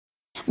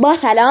با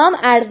سلام،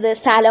 عرض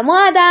سلام و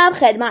ادب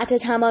خدمت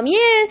تمامی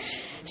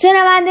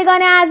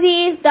شنوندگان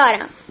عزیز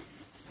دارم.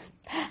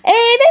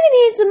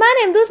 ببینید، من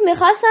امروز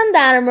میخواستم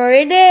در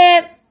مورد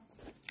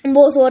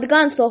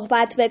بزرگان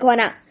صحبت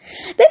بکنم.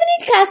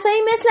 ببینید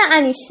کسایی مثل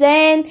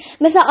انیشتین،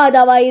 مثل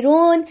آدا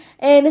وایرون،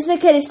 مثل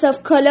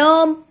کریستوف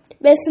کلمب،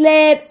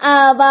 مثل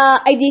و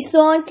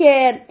ادیسون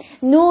که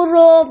نور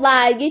رو و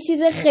یه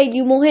چیز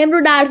خیلی مهم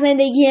رو در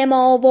زندگی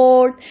ما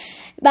آورد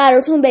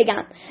براتون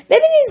بگم.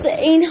 ببینید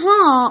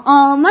اینها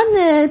من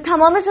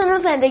تمامشون رو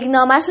زندگی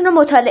نامه‌شون رو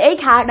مطالعه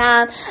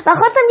کردم و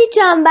خواستم یه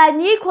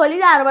جنبندی کلی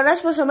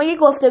دربارش با شما یه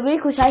گفتگوی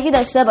کوچکی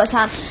داشته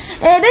باشم.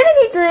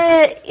 ببینید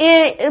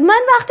من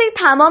وقتی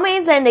تمام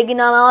این زندگی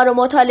نامه ها رو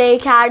مطالعه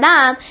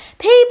کردم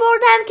پی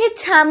بردم که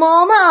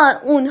تمام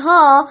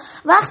اونها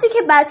وقتی که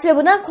بچه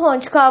بودن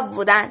کنجکاو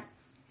بودن.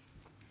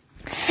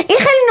 این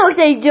خیلی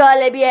نکته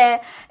جالبیه.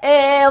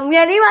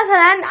 یعنی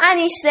مثلا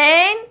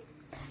انیشتین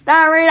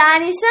در مورد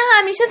انیشتین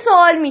همیشه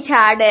سوال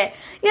میکرده.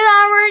 یا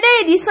در مورد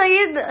ادیسون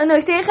یه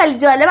نکته خیلی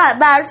جالب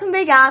براتون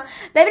بگم.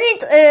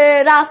 ببینید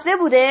رفته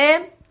بوده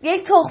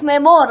یک تخم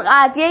مرغ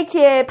از یک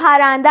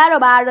پرنده رو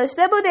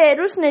برداشته بوده،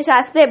 روش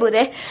نشسته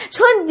بوده،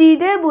 چون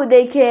دیده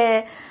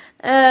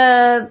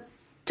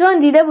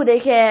بوده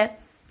که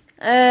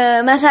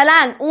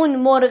مثلا اون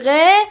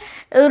مرغه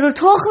رو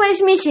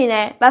تخمش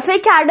میشینه و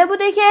فکر کرده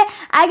بوده که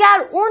اگر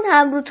اون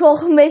هم رو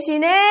تخم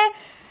بشینه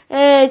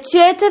چه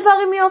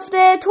اتفاقی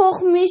میفته،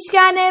 تخم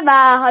میشکنه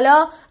و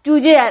حالا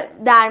جوجه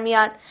در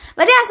میاد.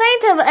 ولی اصلا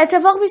این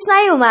اتفاق پیش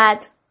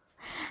نیومد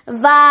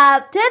و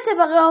چه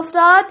اتفاقی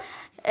افتاد؟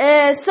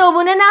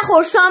 صبحونه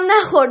نخورد، شام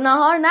نخورد،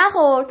 نهار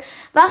نخورد.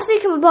 وقتی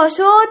که پا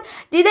شد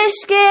دیدش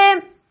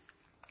که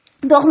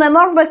تخم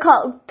مرغ به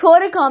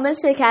طور کامل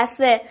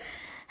شکسته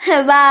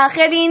و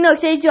خیلی این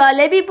نکته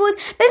جالبی بود.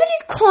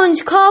 ببینید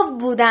کنجکاو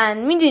بودن.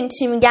 میدونید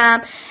چی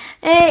میگم؟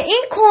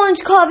 این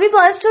کنجکاوی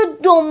باعث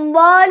شد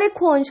دنبال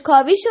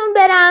کنجکاویشون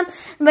برن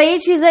و یه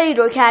چیزایی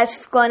رو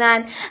کشف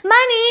کنن.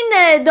 من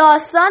این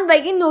داستان و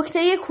این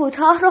نکته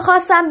کوتاه رو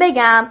خواستم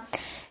بگم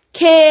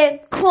که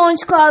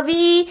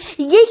کنجکاوی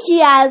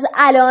یکی از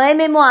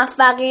علائم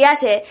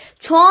موفقیته،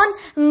 چون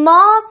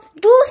ما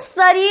دوست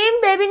داریم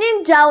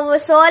ببینیم جواب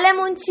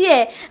سوالمون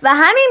چیه و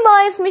همین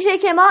باعث میشه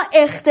که ما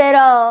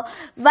اختراع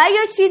و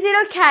یا چیزی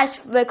رو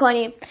کشف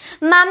بکنیم.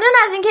 ممنون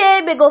از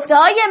اینکه به گفته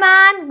های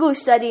من گوش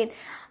دادین.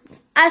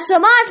 از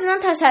شما عزیزان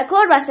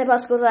تشکر و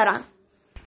سپاسگزارم.